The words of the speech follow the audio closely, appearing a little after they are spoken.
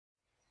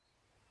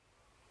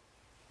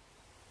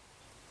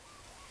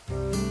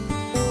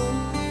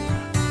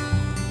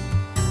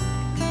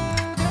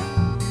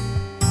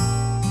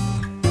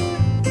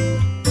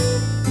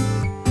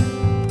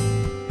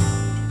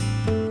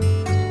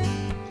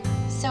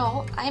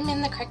So I'm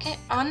in the Cricut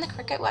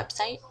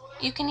website.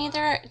 You can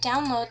either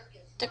download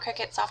the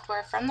Cricut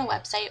software from the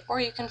website or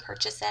you can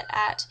purchase it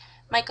at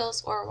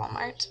Michael's or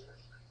Walmart.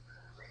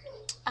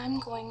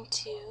 I'm going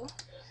to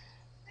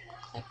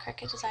click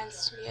Cricut Design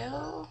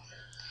Studio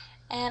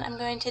and I'm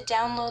going to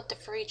download the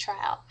free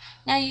trial.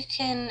 Now you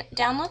can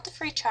download the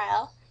free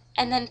trial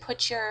and then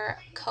put your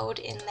code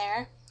in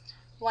there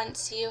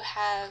once you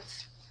have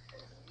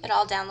it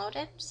all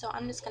downloaded. So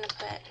I'm just going to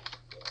put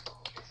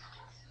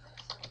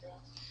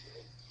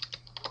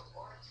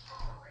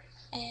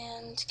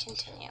and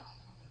continue.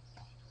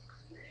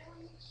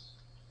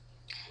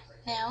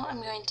 Now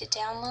I'm going to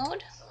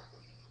download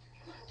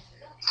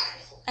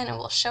and it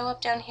will show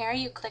up down here.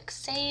 You click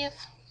save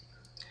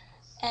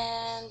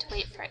and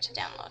wait for it to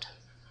download.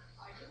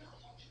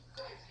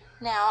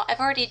 Now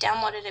I've already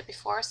downloaded it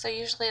before, so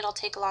usually it'll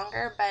take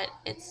longer, but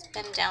it's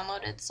been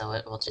downloaded so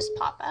it will just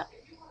pop up.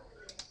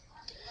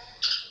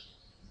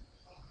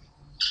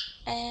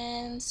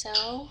 And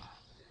so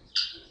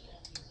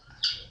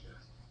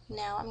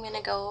now I'm going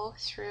to go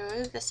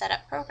through the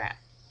setup program.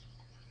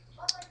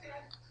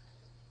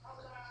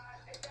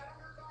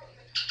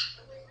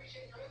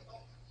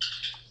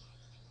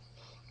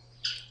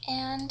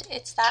 And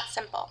it's that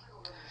simple.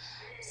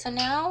 So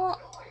now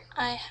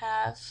I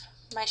have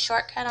my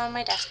shortcut on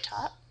my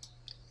desktop.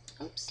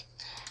 Oops.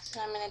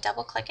 And I'm going to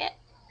double click it.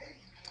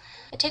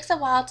 It takes a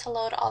while to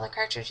load all the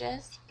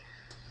cartridges.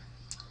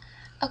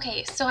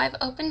 Okay, so I've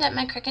opened up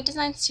my Cricut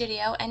Design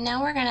Studio and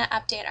now we're going to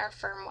update our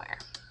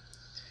firmware.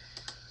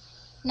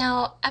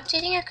 Now,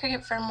 updating your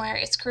Cricut firmware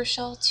is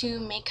crucial to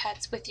make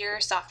cuts with your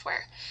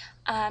software.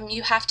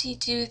 You have to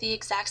do the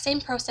exact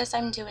same process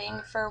I'm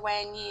doing for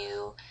when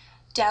you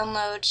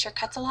download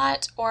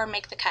SureCuts-A-Lot or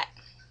make the cut.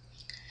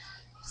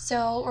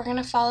 So we're going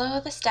to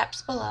follow the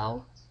steps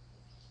below,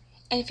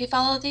 and if you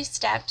follow these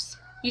steps,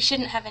 you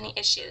shouldn't have any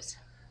issues.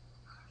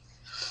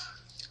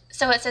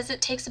 So it says it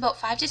takes about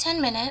 5 to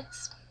 10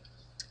 minutes,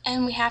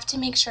 and we have to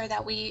make sure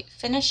that we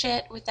finish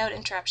it without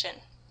interruption.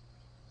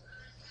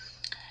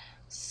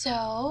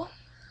 So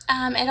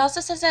it also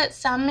says that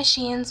some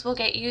machines will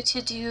get you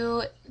to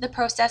do the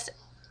process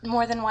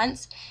more than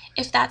once.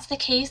 If that's the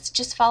case,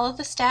 just follow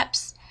the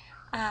steps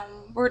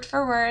word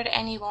for word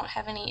and you won't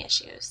have any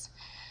issues.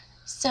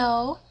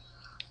 So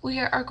we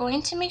are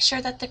going to make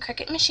sure that the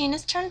Cricut machine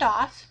is turned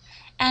off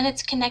and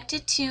it's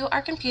connected to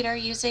our computer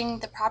using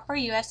the proper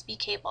USB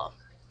cable.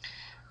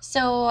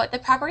 So the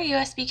proper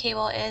USB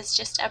cable is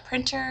just a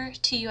printer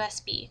to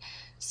USB.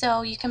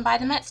 So you can buy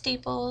them at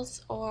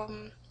Staples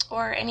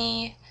or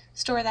any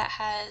store that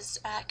has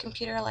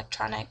computer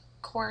electronic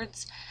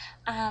cords.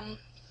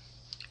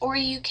 Or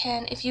you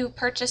can, if you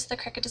purchase the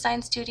Cricut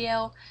Design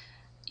Studio,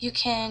 you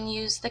can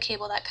use the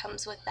cable that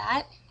comes with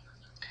that.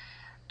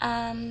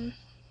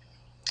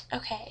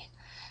 Okay,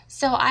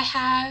 so I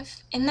have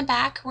in the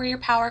back where your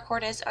power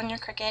cord is on your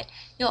Cricut,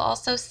 you'll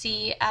also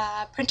see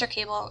a printer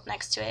cable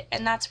next to it,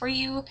 and that's where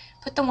you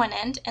put the one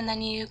end and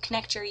then you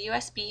connect your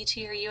USB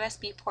to your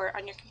USB port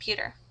on your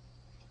computer.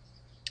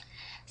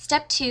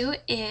 Step 2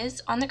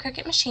 is on the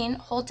Cricut machine,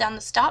 hold down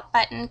the stop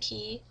button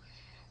key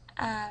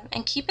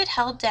and keep it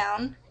held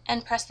down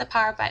and press the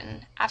power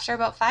button. After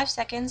about 5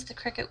 seconds, the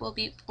Cricut will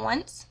beep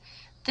once.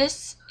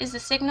 This is the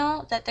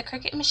signal that the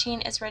Cricut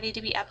machine is ready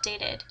to be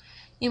updated.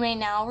 You may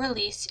now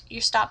release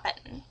your stop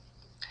button.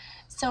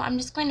 So I'm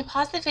just going to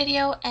pause the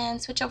video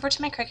and switch over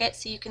to my Cricut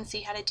so you can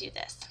see how to do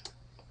this.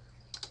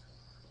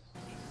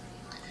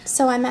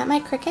 So I'm at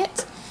my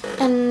Cricut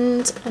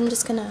and I'm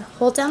just going to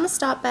hold down the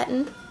stop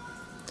button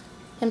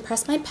and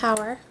press my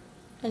power,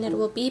 and it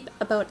will beep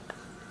about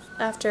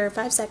after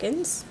 5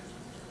 seconds.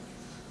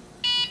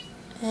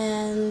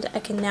 And I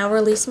can now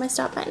release my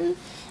stop button,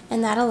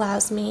 and that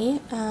allows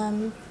me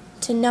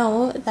to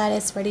know that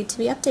it's ready to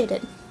be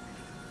updated.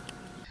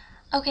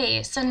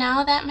 Okay, so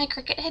now that my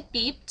Cricut had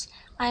beeped,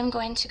 I'm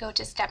going to go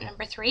to step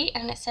number 3,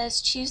 and it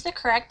says choose the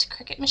correct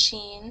Cricut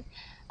machine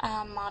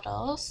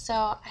model. So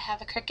I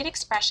have a Cricut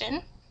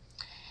Expression,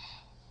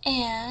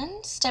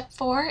 and step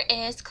 4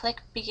 is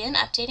click begin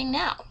updating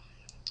now.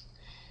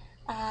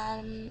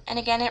 And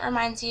again, it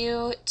reminds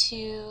you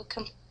to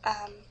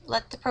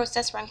let the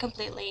process run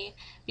completely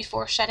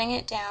before shutting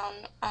it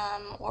down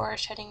or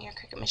shutting your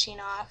Cricut machine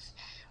off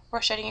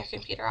or shutting your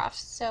computer off.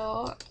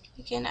 So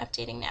begin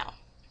updating now.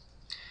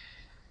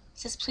 It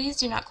says please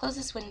do not close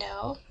this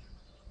window.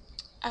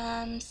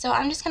 So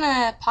I'm just going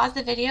to pause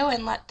the video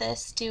and let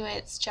this do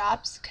its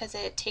jobs because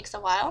it takes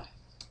a while.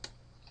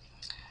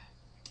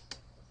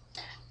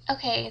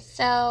 Okay,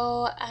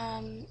 so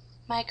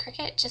my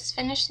Cricut just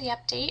finished the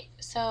update,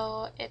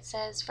 so it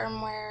says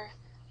firmware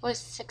was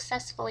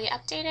successfully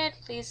updated.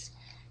 Please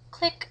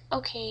click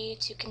OK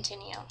to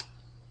continue.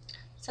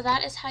 So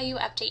that is how you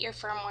update your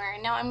firmware.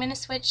 Now I'm going to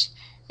switch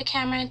the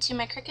camera to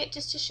my Cricut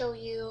just to show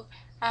you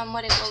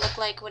what it will look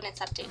like when it's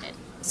updated.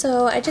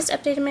 So I just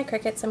updated my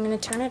Cricut, so I'm going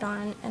to turn it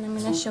on and I'm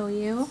going to show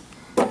you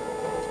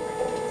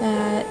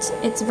that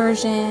it's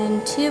version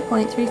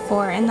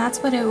 2.34, and that's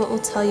what it will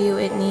tell you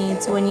it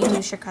needs when you do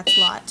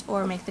SureCuts-A-Lot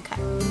or make the cut.